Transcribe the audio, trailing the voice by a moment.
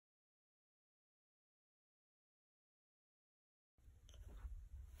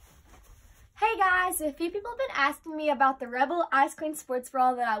Hey guys, a few people have been asking me about the Rebel Ice Queen sports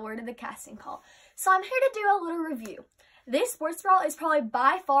bra that I wore to the casting call. So I'm here to do a little review. This sports bra is probably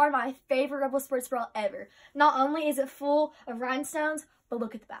by far my favorite Rebel sports bra ever. Not only is it full of rhinestones, but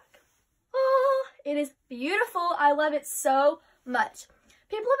look at the back. Oh, it is beautiful. I love it so much.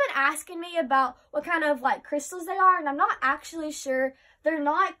 People have been asking me about what kind of crystals they are, and I'm not actually sure. They're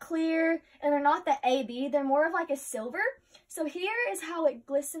not clear and they're not the AB. They're more of like a silver. So here is how it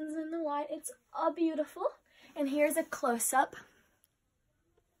glistens in the light. It's beautiful. And here's a close-up.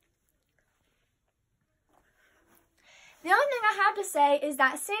 The only thing I have to say is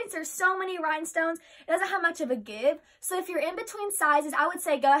that since there's so many rhinestones, it doesn't have much of a give. So if you're in between sizes, I would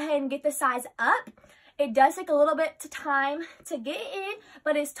say go ahead and get the size up. It does take a little bit of time to get in,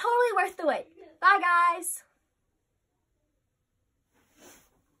 but it's totally worth the wait. Bye, guys.